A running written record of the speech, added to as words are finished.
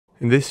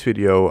In this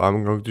video,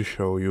 I'm going to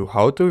show you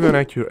how to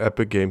connect your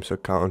Epic Games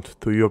account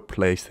to your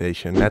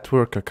PlayStation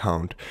Network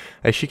account.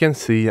 As you can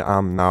see,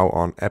 I'm now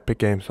on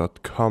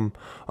epicgames.com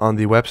on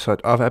the website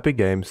of Epic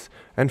Games,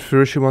 and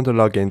first you want to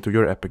log into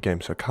your Epic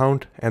Games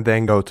account and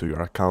then go to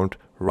your account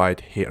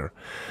right here.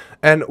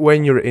 And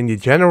when you're in the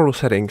general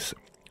settings,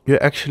 you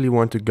actually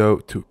want to go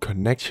to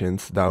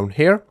connections down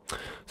here.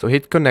 So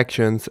hit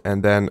connections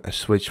and then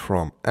switch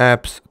from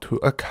apps to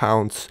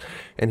accounts,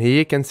 and here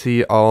you can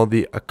see all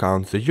the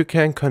accounts that you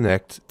can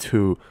connect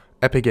to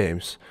Epic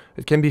Games.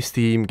 It can be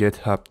Steam,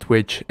 GitHub,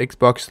 Twitch,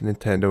 Xbox,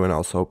 Nintendo, and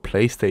also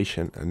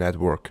PlayStation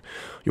Network.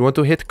 You want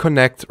to hit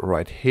connect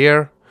right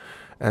here.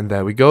 And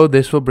there we go.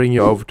 This will bring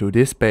you over to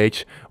this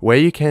page where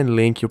you can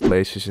link your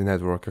PlayStation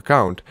Network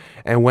account.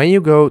 And when you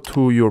go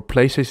to your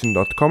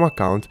PlayStation.com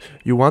account,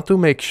 you want to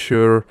make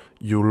sure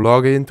you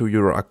log into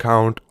your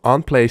account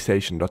on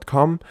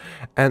PlayStation.com,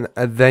 and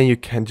then you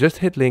can just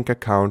hit link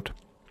account,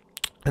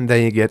 and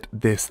then you get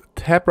this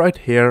tab right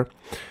here,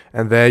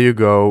 and there you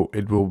go.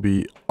 It will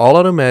be all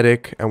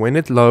automatic, and when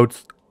it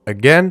loads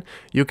again,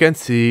 you can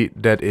see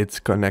that it's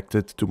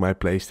connected to my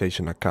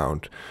PlayStation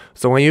account.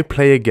 So when you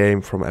play a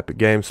game from Epic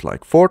Games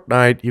like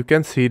Fortnite, you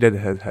can see that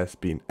it has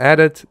been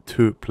added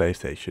to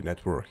PlayStation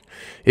Network.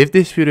 If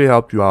this video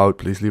helped you out,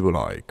 please leave a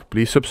like,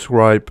 please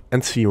subscribe,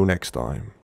 and see you next time.